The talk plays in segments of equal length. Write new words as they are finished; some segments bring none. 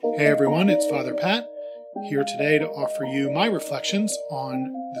Hey everyone, it's Father Pat, here today to offer you my reflections on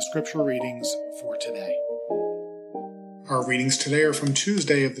the scripture readings for today. Our readings today are from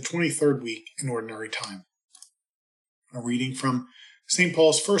Tuesday of the 23rd week in Ordinary Time. A reading from St.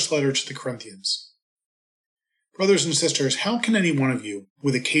 Paul's first letter to the Corinthians. Brothers and sisters, how can any one of you,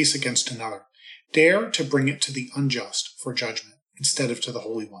 with a case against another, dare to bring it to the unjust for judgment instead of to the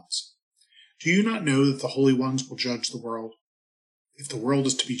holy ones? Do you not know that the holy ones will judge the world? If the world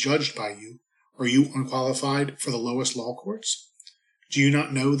is to be judged by you, are you unqualified for the lowest law courts? Do you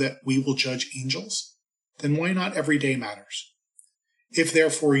not know that we will judge angels? Then why not everyday matters? If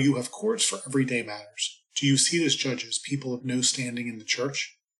therefore you have courts for everyday matters, do you seat as judges people of no standing in the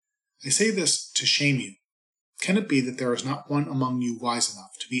church? I say this to shame you. Can it be that there is not one among you wise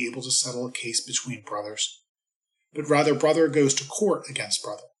enough to be able to settle a case between brothers? But rather brother goes to court against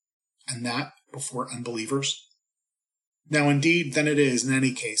brother, and that before unbelievers? Now indeed, then it is, in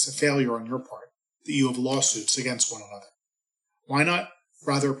any case, a failure on your part that you have lawsuits against one another. Why not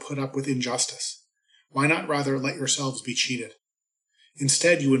rather put up with injustice? Why not rather let yourselves be cheated?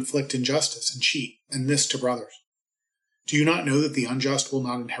 Instead, you inflict injustice and cheat, and this to brothers. Do you not know that the unjust will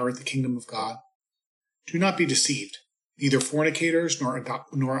not inherit the kingdom of God? Do not be deceived. Neither fornicators,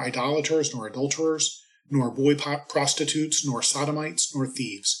 nor idolaters, nor adulterers, nor boy prostitutes, nor sodomites, nor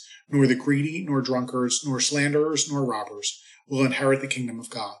thieves, nor the greedy, nor drunkards, nor slanderers, nor robbers will inherit the kingdom of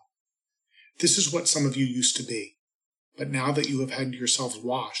God. This is what some of you used to be. But now that you have had yourselves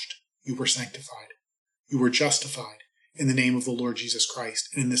washed, you were sanctified. You were justified in the name of the Lord Jesus Christ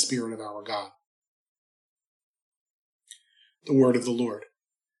and in the Spirit of our God. The word of the Lord.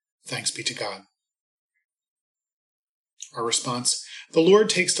 Thanks be to God. Our response: the Lord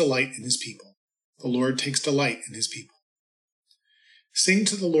takes delight in his people. The Lord takes delight in his people. Sing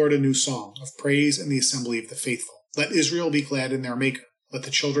to the Lord a new song of praise in the assembly of the faithful. Let Israel be glad in their Maker. Let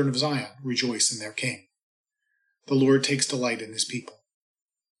the children of Zion rejoice in their King. The Lord takes delight in his people.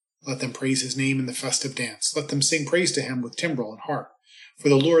 Let them praise his name in the festive dance. Let them sing praise to him with timbrel and harp. For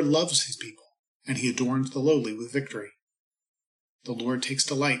the Lord loves his people, and he adorns the lowly with victory. The Lord takes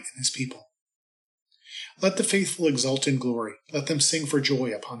delight in his people. Let the faithful exult in glory. Let them sing for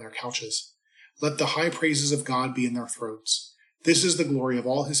joy upon their couches. Let the high praises of God be in their throats. This is the glory of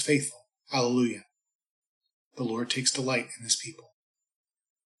all his faithful. Alleluia. The Lord takes delight in his people.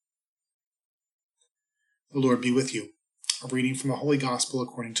 The Lord be with you. A reading from the Holy Gospel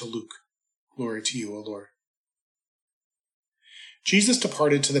according to Luke. Glory to you, O Lord. Jesus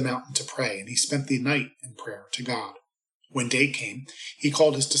departed to the mountain to pray, and he spent the night in prayer to God. When day came, he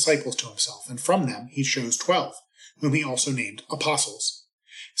called his disciples to himself, and from them he chose 12, whom he also named apostles.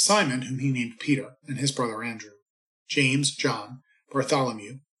 Simon, whom he named Peter, and his brother Andrew. James, John,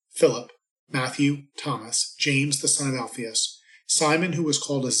 Bartholomew, Philip, Matthew, Thomas, James the son of Alphaeus, Simon who was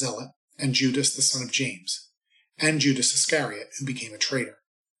called a zealot, and Judas the son of James, and Judas Iscariot, who became a traitor.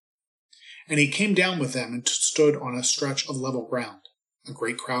 And he came down with them and stood on a stretch of level ground. A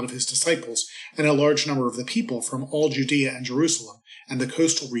great crowd of his disciples, and a large number of the people from all Judea and Jerusalem, and the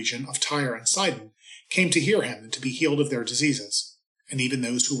coastal region of Tyre and Sidon, came to hear him and to be healed of their diseases. And even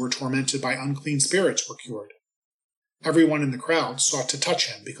those who were tormented by unclean spirits were cured. Everyone in the crowd sought to touch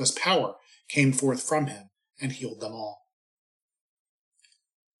him, because power came forth from him and healed them all.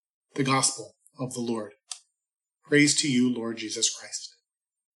 The Gospel of the Lord. Praise to you, Lord Jesus Christ.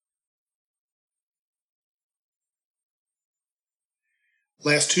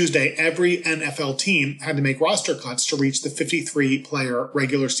 Last Tuesday, every NFL team had to make roster cuts to reach the 53-player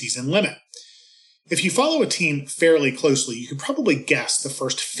regular season limit. If you follow a team fairly closely, you can probably guess the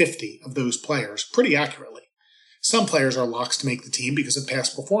first 50 of those players pretty accurately. Some players are locks to make the team because of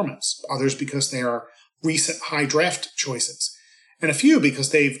past performance, others because they are recent high draft choices, and a few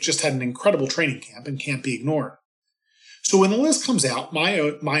because they've just had an incredible training camp and can't be ignored. So when the list comes out, my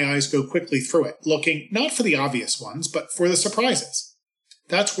eyes go quickly through it, looking not for the obvious ones, but for the surprises.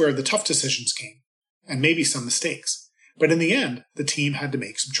 That's where the tough decisions came, and maybe some mistakes. But in the end, the team had to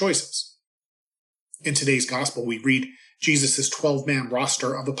make some choices. In today's gospel, we read Jesus' 12-man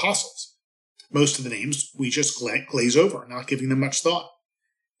roster of apostles. Most of the names we just glaze over, not giving them much thought.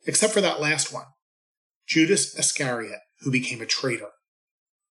 Except for that last one, Judas Iscariot, who became a traitor.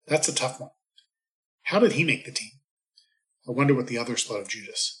 That's a tough one. How did he make the team? I wonder what the others thought of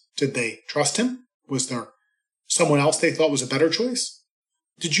Judas. Did they trust him? Was there someone else they thought was a better choice?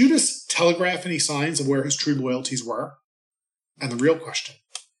 Did Judas telegraph any signs of where his true loyalties were? And the real question,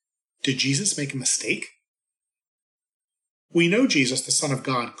 did Jesus make a mistake? We know Jesus, the Son of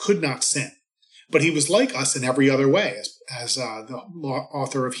God, could not sin. But he was like us in every other way, as the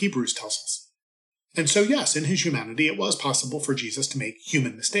author of Hebrews tells us. And so, yes, in his humanity, it was possible for Jesus to make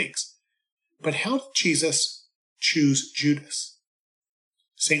human mistakes. But how did Jesus choose Judas?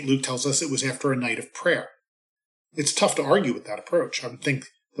 St. Luke tells us it was after a night of prayer. It's tough to argue with that approach. I would think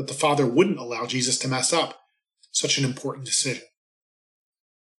that the Father wouldn't allow Jesus to mess up such an important decision.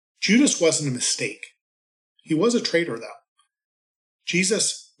 Judas wasn't a mistake. He was a traitor, though.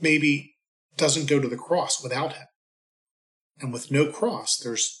 Jesus maybe doesn't go to the cross without him. And with no cross,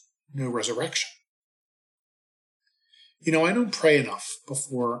 there's no resurrection. I don't pray enough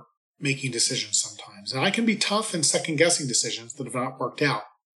before making decisions sometimes, and I can be tough in second-guessing decisions that have not worked out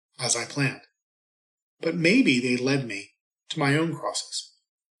as I planned. But maybe they led me to my own crosses.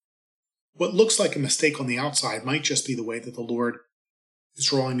 What looks like a mistake on the outside might just be the way that the Lord is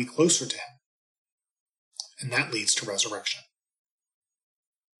drawing me closer to him, and that leads to resurrection.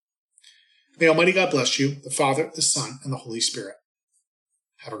 May Almighty God bless you, the Father, the Son, and the Holy Spirit.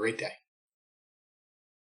 Have a great day.